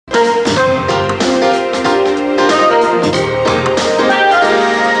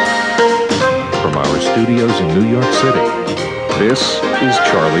New York City. This is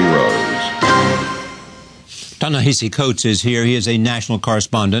Charlie Rose. Ta-Nehisi Coates is here. He is a national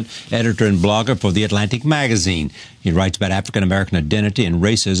correspondent, editor, and blogger for The Atlantic magazine. He writes about African-American identity and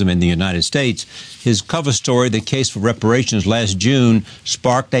racism in the United States. His cover story, The Case for Reparations, last June,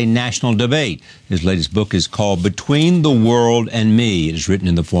 sparked a national debate. His latest book is called Between the World and Me. It is written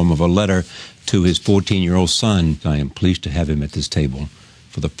in the form of a letter to his 14-year-old son. I am pleased to have him at this table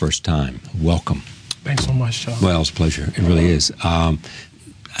for the first time. Welcome. Thanks so much, Charlie. Well, it's a pleasure. It really is.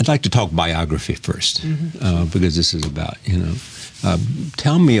 I'd like to talk biography first, because this is about,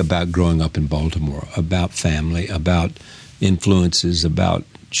 tell me about growing up in Baltimore, about family, about influences, about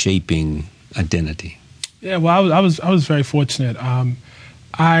shaping identity. Yeah, well, I was very fortunate.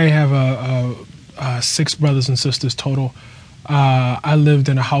 I have 6 brothers and sisters total. I lived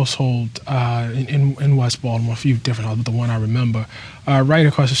in a household in West Baltimore, a few different houses, but the one I remember, right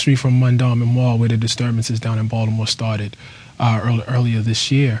across the street from Mondawmin Mall, where the disturbances down in Baltimore started earlier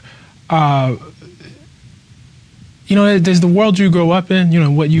this year. There's the world you grow up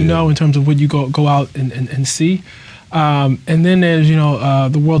in, what you know in terms of what you go out and see. And then there's,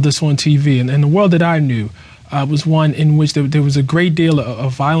 the world that's on TV. And the world that I knew was one in which there was a great deal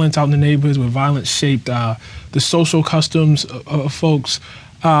of violence out in the neighborhoods, where violence shaped the social customs of folks,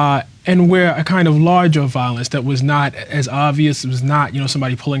 and where a kind of larger violence that was not as obvious, it was not,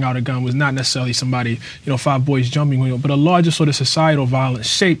 somebody pulling out a gun, was not necessarily somebody, 5 boys jumping, but a larger sort of societal violence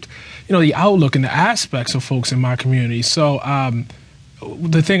shaped, the outlook and the aspects of folks in my community. So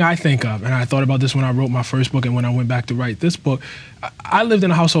the thing I think of, and I thought about this when I wrote my first book and when I went back to write this book, I lived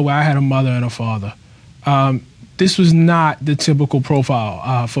in a household where I had a mother and a father. This was not the typical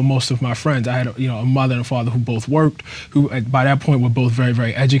profile for most of my friends. I had a mother and a father who both worked, who by that point were both very,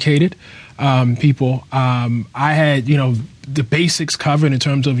 very educated people. I had the basics covered in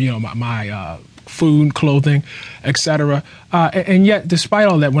terms of my food, clothing, etc. And yet, despite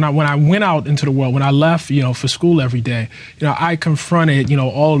all that, when I went out into the world, when I left for school every day, I confronted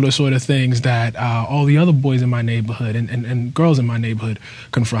all of the sort of things that all the other boys in my neighborhood and girls in my neighborhood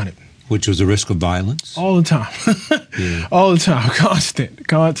confronted. Which was the risk of violence? All the time. Yeah. All the time. Constant.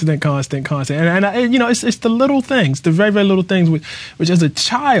 And it's the little things, the very, very little things, which as a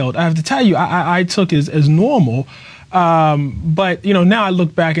child, I have to tell you, I took as normal. But, now I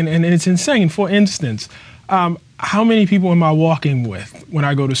look back and it's insane. For instance, how many people am I walking with when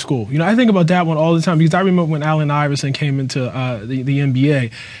I go to school? I think about that one all the time, because I remember when Allen Iverson came into the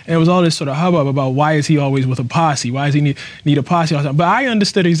NBA, and it was all this sort of hubbub about why is he always with a posse? Why does he need a posse all the time? But I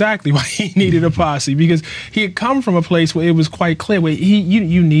understood exactly why he needed a posse, because he had come from a place where it was quite clear where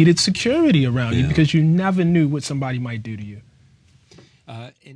you needed security around you, because you never knew what somebody might do to you.